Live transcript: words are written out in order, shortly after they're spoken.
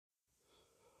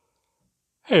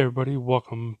Hey everybody,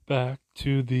 welcome back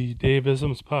to the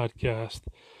Daveisms podcast.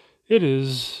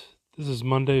 This is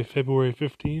Monday, February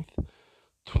 15th,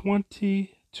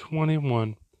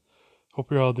 2021.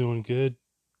 Hope you're all doing good.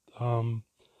 I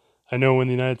know in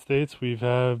the United States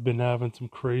been having some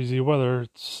crazy weather.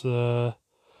 There's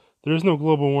no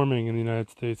global warming in the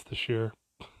United States this year.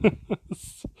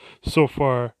 So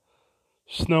far,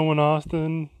 snow in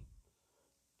Austin,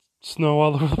 snow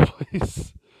all over the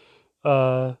place.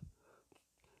 Uh,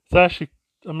 it's actually,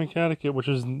 I'm in Connecticut, which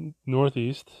is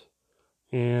northeast.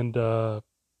 And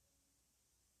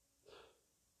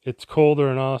it's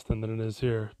colder in Austin than it is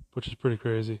here, which is pretty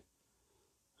crazy.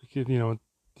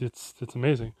 It's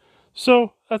amazing.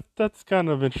 So that's kind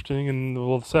of interesting. And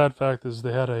well, the sad fact is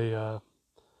they had I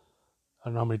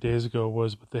don't know how many days ago it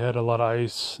was, but they had a lot of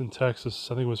ice in Texas.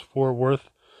 I think it was Fort Worth,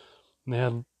 and they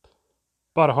had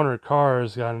about 100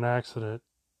 cars got in an accident,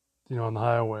 on the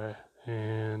highway,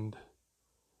 and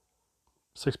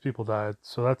 6 people died.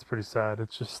 So that's pretty sad.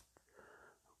 It's just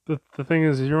the thing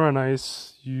is, you're on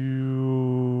ice,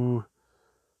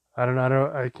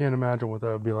 I can't imagine what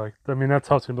that would be like. I mean, that's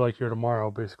how it's gonna be like here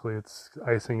tomorrow. Basically, it's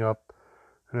icing up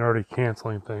and they're already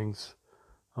canceling things,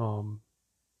 um,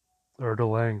 or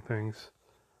delaying things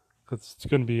because it's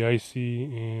gonna be icy.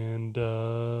 And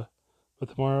but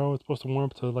tomorrow it's supposed to warm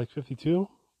up to like 52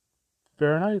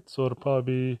 Fahrenheit, so it'll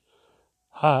probably be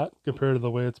hot compared to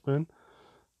the way it's been.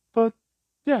 But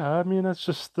yeah, I mean, that's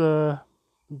just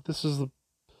this is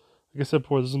like I said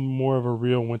before, this is more of a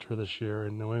real winter this year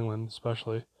in New England,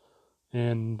 especially.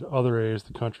 And other areas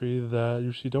of the country that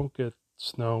usually don't get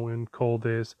snow in cold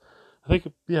days. I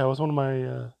think, yeah, it was one of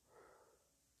my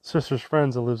sister's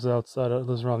friends that lives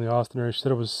around the Austin area. She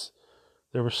said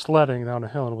they were sledding down a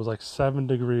hill and it was like 7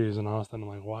 degrees in Austin. I'm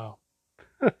like, wow.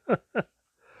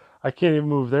 I can't even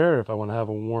move there if I want to have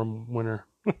a warm winter.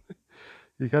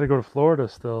 You got to go to Florida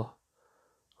still,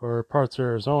 or parts of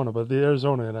Arizona, but the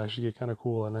Arizona it actually get kind of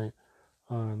cool at night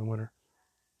in the winter.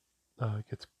 It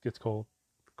gets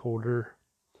colder.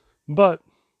 But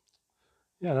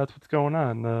yeah, that's what's going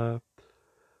on.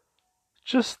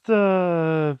 Just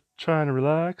trying to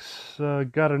relax.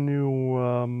 Got a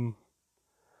new.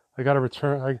 I got a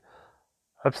return.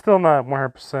 I'm still not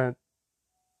 100%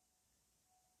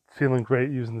 feeling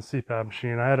great using the CPAP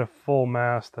machine. I had a full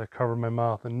mask that covered my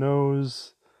mouth and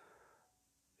nose.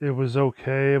 It was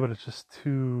okay, but it's just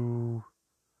too.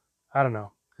 I don't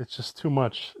know. It's just too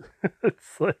much.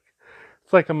 it's like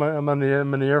I'm in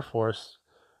the Air Force,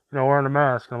 wearing a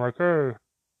mask. And I'm like, hey,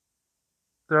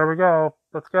 there we go.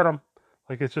 Let's get them.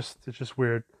 Like it's just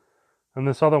weird. And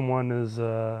this other one is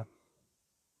they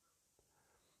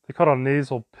call it a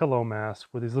nasal pillow mask,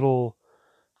 where these little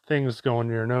things go in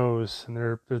your nose, and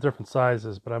they're different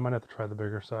sizes. But I might have to try the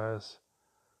bigger size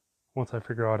once I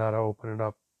figure out how to open it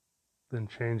up and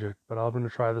change it. But I'm gonna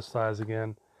try this size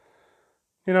again,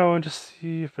 and just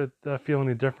see if I feel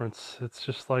any difference. It's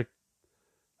just like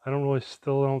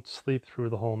still don't sleep through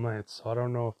the whole night, so I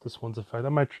don't know if this one's effective.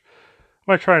 I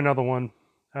might try another one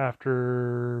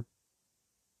after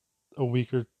a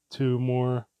week or two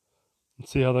more and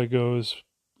see how that goes.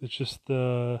 It's just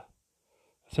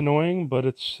it's annoying, but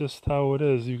it's just how it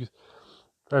is.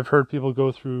 I've heard people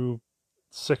go through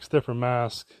 6 different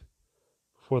masks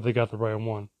before they got the right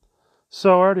one.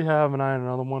 So I already have an eye on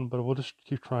another one, but we'll just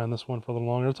keep trying this one for a little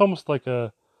longer. It's almost like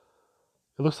it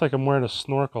looks like I'm wearing a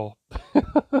snorkel.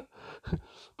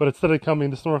 But instead of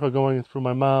the snorkel going through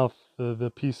my mouth,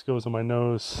 the piece goes in my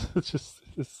nose.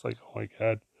 It's like, oh my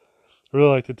God. I really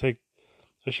like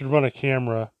I should run a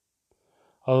camera.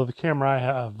 Although the camera I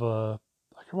have, I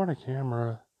can run a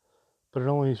camera, but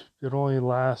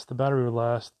the battery would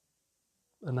last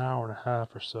an hour and a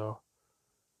half or so.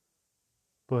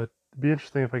 But it'd be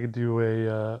interesting if I could do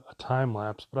a time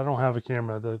lapse, but I don't have a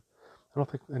camera I don't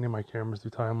think any of my cameras do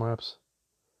time lapse.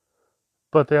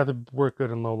 But they have to work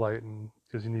good in low light, and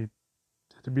because you need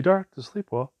it to be dark to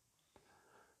sleep well.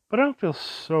 But I don't feel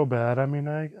so bad. I mean,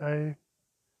 I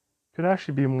could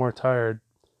actually be more tired,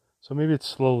 so maybe it's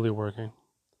slowly working.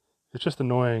 It's just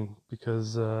annoying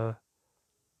because going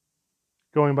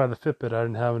by the Fitbit, I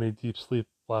didn't have any deep sleep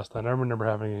last night. I don't remember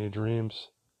having any dreams.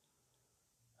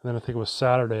 And then I think it was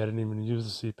Saturday. I didn't even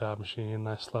use the CPAP machine, and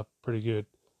I slept pretty good.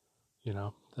 You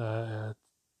know,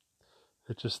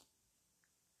 it just.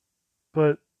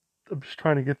 But I'm just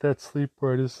trying to get that sleep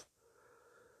where I just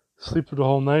sleep through the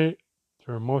whole night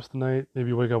or most of the night.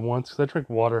 Maybe wake up once because I drink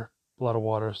water, a lot of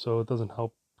water, so it doesn't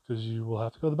help because you will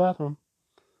have to go to the bathroom.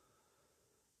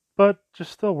 But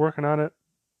just still working on it,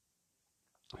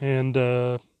 and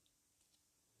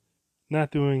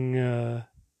not doing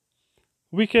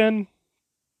weekend.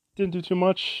 didn't do too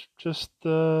much. Just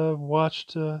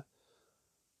watched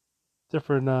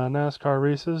different NASCAR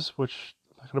races, which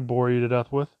I'm not gonna bore you to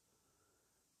death with.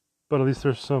 But at least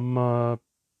there's some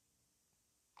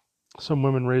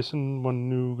women racing. One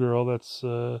new girl that's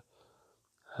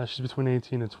she's between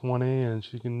 18 and 20, and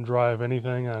she can drive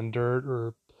anything on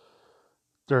dirt,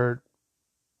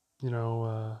 you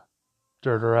know,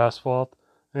 dirt or asphalt.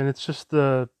 And it's just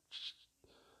didn't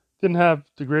have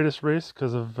the greatest race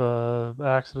because of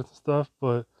accidents and stuff.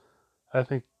 But I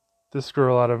think this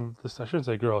girl out of this, I shouldn't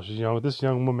say girl, she's young. This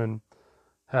young woman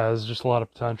has just a lot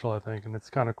of potential, I think, and it's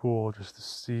kind of cool just to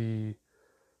see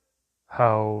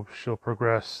how she'll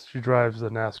progress. She drives the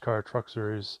NASCAR Truck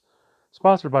Series,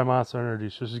 sponsored by Monster Energy,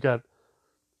 so she's got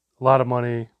a lot of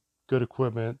money, good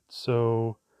equipment.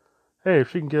 So hey,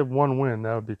 if she can get one win,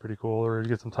 that would be pretty cool. Or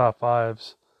get some top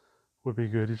fives, would be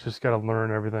good. You just got to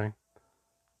learn everything.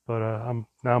 But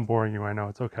I'm boring you. I know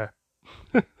it's okay.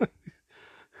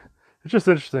 It's just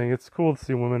interesting. It's cool to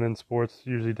see women in sports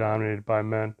usually dominated by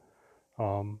men.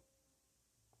 Um,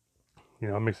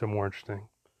 it makes it more interesting.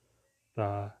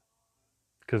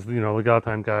 Because a lot of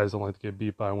time guys don't like to get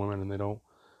beat by women, and they don't.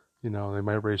 They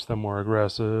might race them more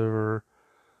aggressive, or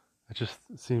it just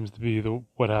seems to be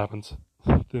what happens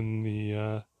in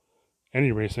the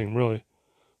any racing really.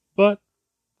 But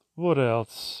what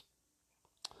else?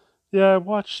 Yeah, I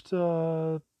watched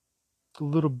a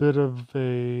little bit of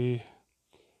a.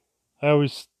 I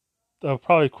always, I'll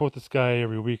probably quote this guy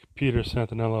every week, Peter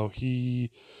Santanello.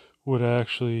 He would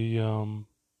actually,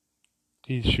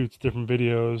 he shoots different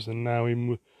videos, and now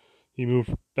he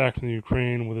moved back from the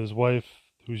Ukraine with his wife,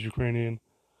 who's Ukrainian,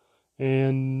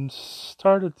 and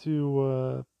started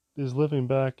to is living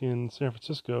back in San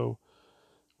Francisco,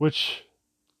 which,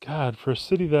 God, for a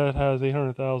city that has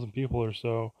 800,000 people or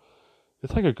so,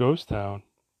 it's like a ghost town.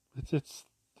 It's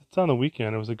on the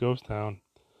weekend. It was a ghost town,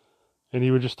 and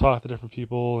he would just talk to different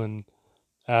people and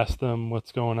ask them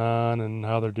what's going on and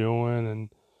how they're doing, and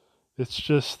it's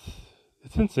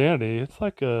insanity. It's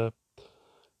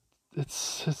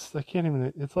I can't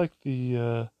even. It's like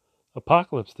the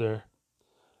apocalypse there.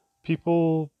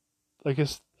 People, I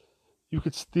guess you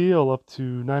could steal up to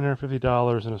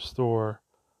 $950 in a store,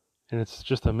 and it's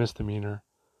just a misdemeanor.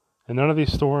 And none of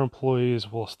these store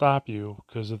employees will stop you,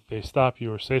 because if they stop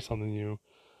you or say something to you,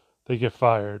 they get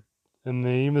fired. And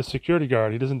even the security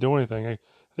guard, he doesn't do anything. I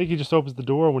think he just opens the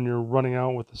door when you're running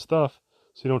out with the stuff,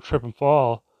 so you don't trip and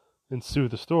fall and sue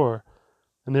the store.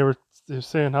 And they were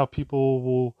saying how people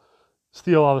will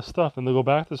steal all the stuff and they'll go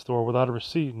back to the store without a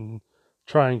receipt and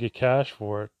try and get cash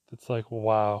for it. It's like,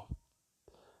 wow.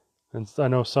 And I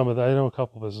know I know a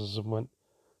couple of businesses went.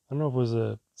 I don't know if it was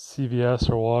a CVS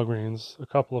or Walgreens. A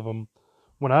couple of them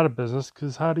went out of business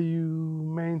because how do you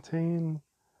maintain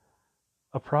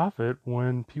a profit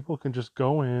when people can just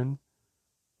go in,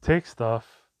 take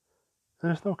stuff, and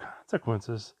there's no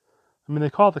consequences? I mean, they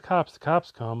call the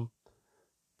cops come,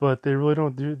 but they really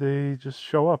don't they just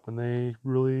show up and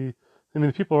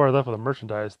the people who are left with the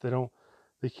merchandise,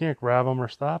 they can't grab them or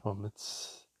stop them.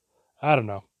 I don't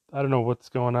know. I don't know what's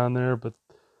going on there, but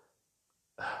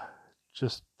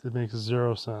just, it makes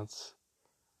zero sense.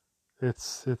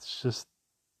 It's, it's just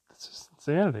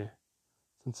insanity.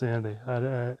 It's insanity.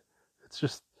 It's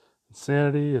just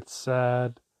insanity. It's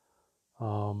sad.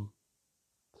 Um,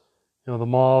 the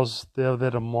malls, they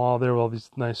had a mall there with all these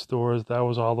nice stores. That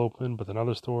was all open, but then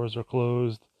other stores are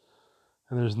closed.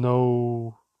 And there's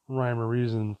no rhyme or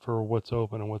reason for what's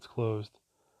open and what's closed.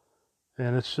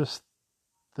 And it's just,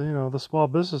 the small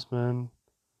businessmen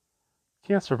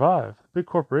can't survive. Big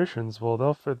corporations, well,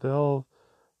 they'll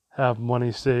have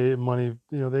money,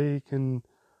 they can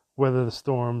weather the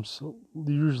storms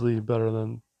usually better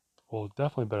than, well,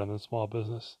 definitely better than small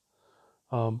business.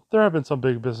 There have been some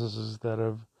big businesses that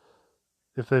have,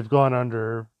 if they've gone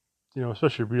under,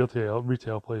 especially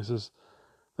retail places,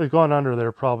 they've gone under,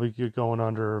 they're probably going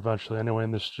under eventually anyway,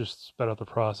 and this just sped up the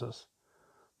process.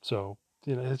 So,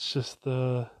 it's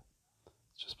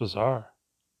just bizarre.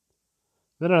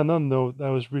 Then on another note, I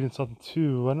was reading something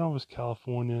too. I don't know if it was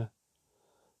California,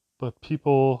 but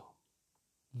people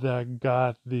that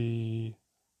got the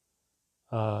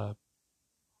uh,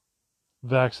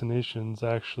 vaccinations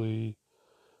actually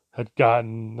had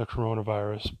gotten the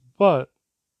coronavirus, but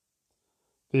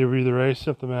they were either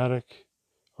asymptomatic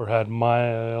or had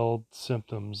mild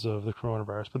symptoms of the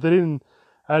coronavirus. But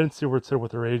I didn't see where it said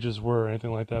what their ages were or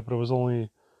anything like that, but it was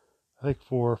only, I think,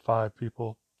 4 or 5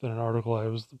 people in an article I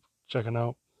was checking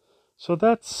out. So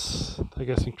that's, I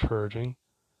guess, encouraging.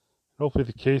 Hopefully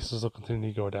the cases will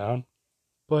continue to go down.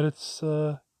 But it's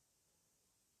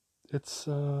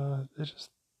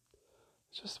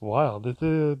just wild.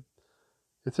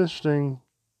 it's interesting.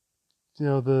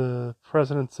 The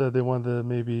president said they wanted to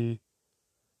maybe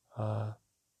uh,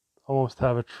 almost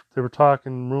have they were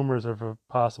talking rumors of a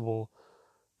possible,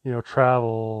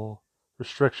 travel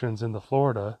restrictions into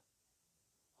Florida.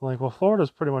 I'm like, well,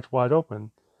 Florida's pretty much wide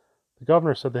open. The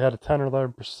governor said they had a 10 or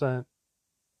 11%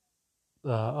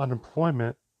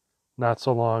 unemployment not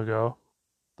so long ago,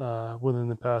 within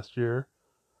the past year,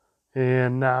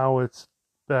 and now it's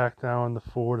back down to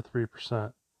 4 to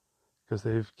 3% because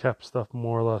they've kept stuff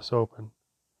more or less open.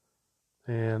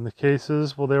 And the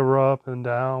cases, well, they were up and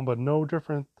down, but no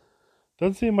different.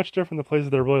 Doesn't seem much different in the places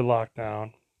that are really locked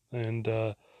down. And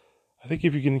I think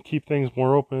if you can keep things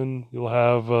more open, you'll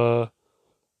have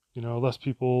less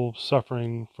people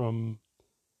suffering from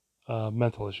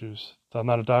mental issues. I'm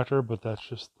not a doctor, but that's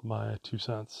just my 2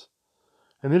 cents.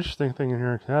 And the interesting thing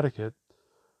here in Connecticut,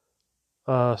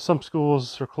 some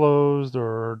schools are closed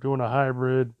or doing a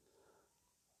hybrid.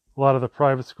 A lot of the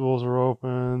private schools are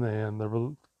open,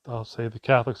 and I'll say the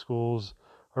Catholic schools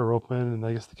are open, and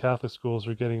I guess the Catholic schools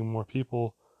are getting more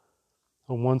people.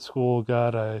 One school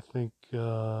got, I think,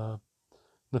 in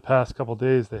the past couple of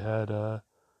days, they had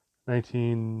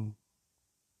 19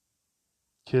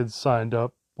 kids signed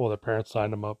up. Well, their parents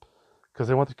signed them up because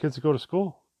they want the kids to go to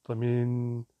school. I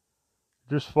mean,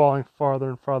 you're just falling farther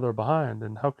and farther behind.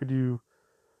 And how could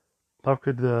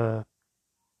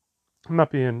I'm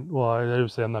not being, well, I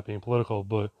would say I'm not being political,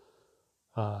 but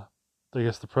uh, I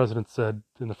guess the president said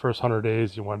in the first 100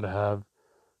 days you wanted to have,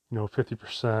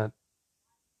 50%,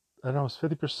 I don't know, it's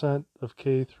 50% of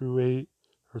K through 8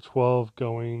 or 12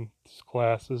 going to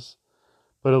classes,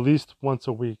 but at least once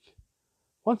a week.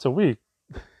 Once a week?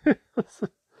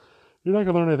 You're not going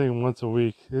to learn anything once a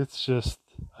week. It's just,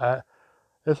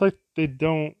 it's like they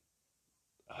don't,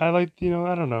 I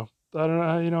don't know. I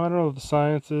don't know what the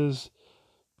science is,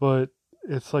 but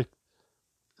it's like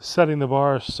setting the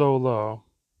bar so low.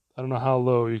 I don't know how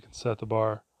low you can set the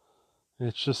bar.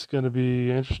 It's just going to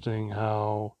be interesting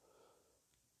how,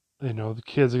 the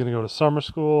kids are going to go to summer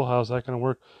school. How's that going to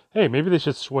work? Hey, maybe they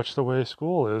should switch the way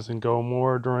school is and go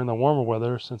more during the warmer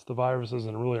weather since the virus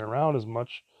isn't really around as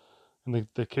much and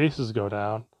the cases go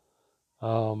down.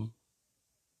 Um,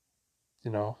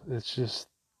 it's just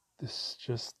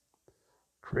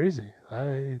crazy.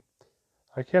 I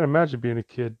can't imagine being a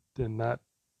kid and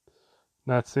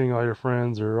not seeing all your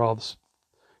friends or all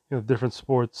the different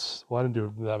sports. Well, I didn't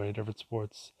do that many different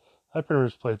sports. I pretty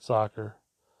much played soccer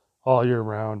all year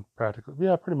round, practically.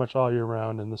 Yeah, pretty much all year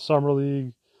round in the summer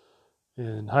league,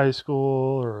 in high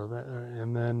school,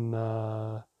 and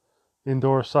then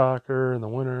indoor soccer in the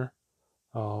winter.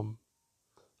 Um,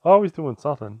 Always doing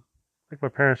something. I think my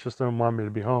parents just don't want me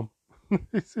to be home.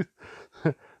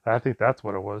 I think that's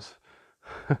what it was.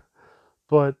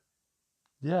 But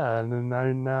yeah, and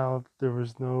then now there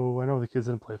was no. I know the kids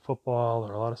didn't play football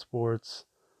or a lot of sports.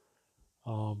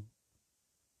 Um,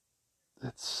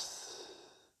 it's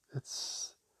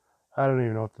it's I don't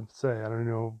even know what to say. I don't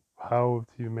know how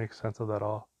do you make sense of that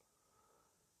all.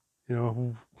 You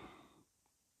know,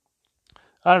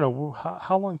 I don't know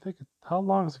how long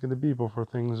is it going to be before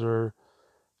things are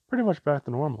pretty much back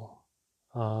to normal.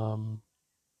 Um,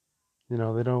 they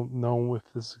don't know if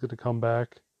this is going to come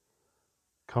back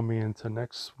coming into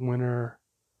next winter,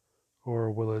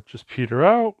 or will it just peter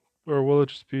out, or will it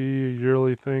just be a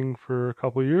yearly thing for a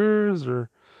couple years, or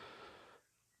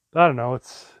I don't know.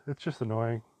 It's just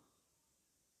annoying.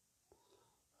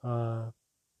 I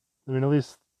mean, at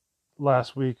least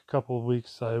last week, a couple of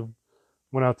weeks, I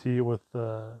went out to eat with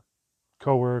a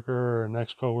coworker or an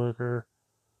ex-coworker,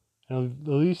 and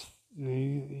at least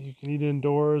you can eat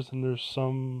indoors, and there's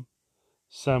some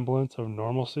semblance of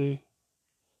normalcy,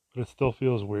 but it still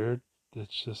feels weird. It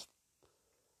just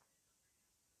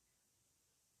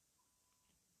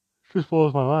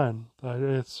blows my mind.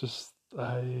 It's just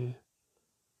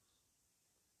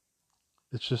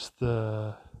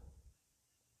how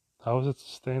is it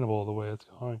sustainable the way it's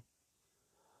going?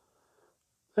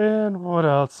 And what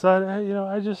else?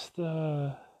 I just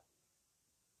it's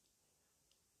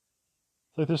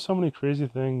like there's so many crazy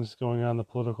things going on in the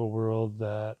political world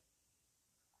that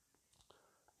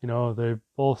they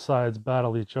both sides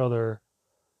battle each other.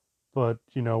 But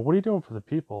what are you doing for the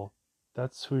people?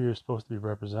 That's who you're supposed to be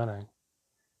representing.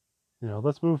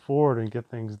 Let's move forward and get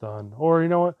things done. Or you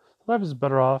know what? Life is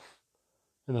better off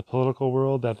in the political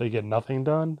world that they get nothing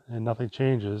done and nothing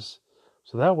changes.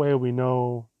 So that way we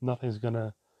know nothing's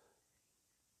gonna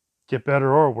get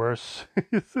better or worse.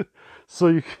 So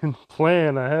you can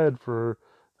plan ahead for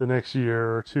the next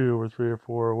year or two or three or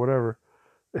four or whatever.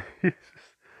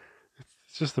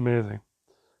 It's just amazing.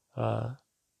 Uh,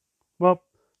 well,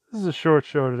 this is a short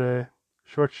show today.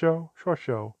 Short show? Short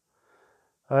show.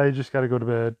 I just got to go to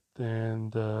bed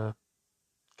and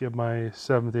get my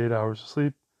 7 to 8 hours of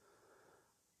sleep.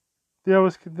 Yeah, it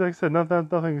was, like I said,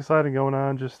 nothing exciting going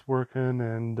on, just working,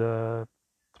 and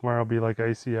tomorrow will be like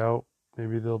icy out.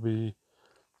 Maybe there'll be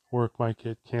work might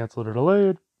get canceled or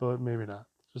delayed, but maybe not.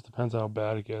 Just depends how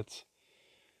bad it gets.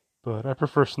 But I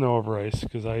prefer snow over ice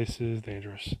because ice is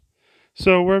dangerous.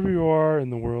 So wherever you are in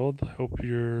the world, I hope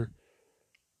you're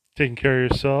taking care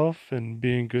of yourself and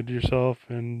being good to yourself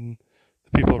and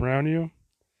the people around you.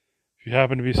 If you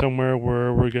happen to be somewhere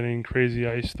where we're getting crazy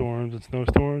ice storms and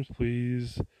snowstorms,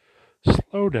 please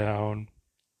slow down.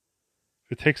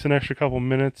 If it takes an extra couple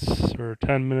minutes or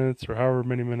 10 minutes or however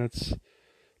many minutes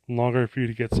longer for you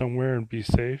to get somewhere and be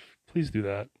safe, please do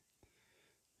that.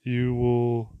 You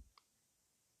will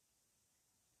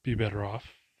be better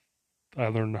off. I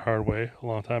learned the hard way a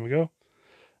long time ago.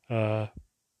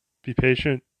 Be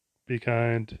patient, be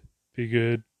kind, be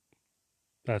good.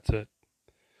 That's it.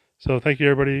 So thank you,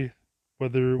 everybody.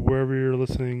 Wherever you're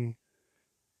listening,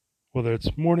 whether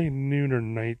it's morning, noon, or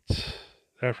night,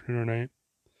 afternoon or night.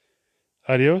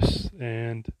 Adios,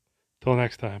 and till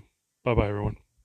next time. Bye bye, everyone.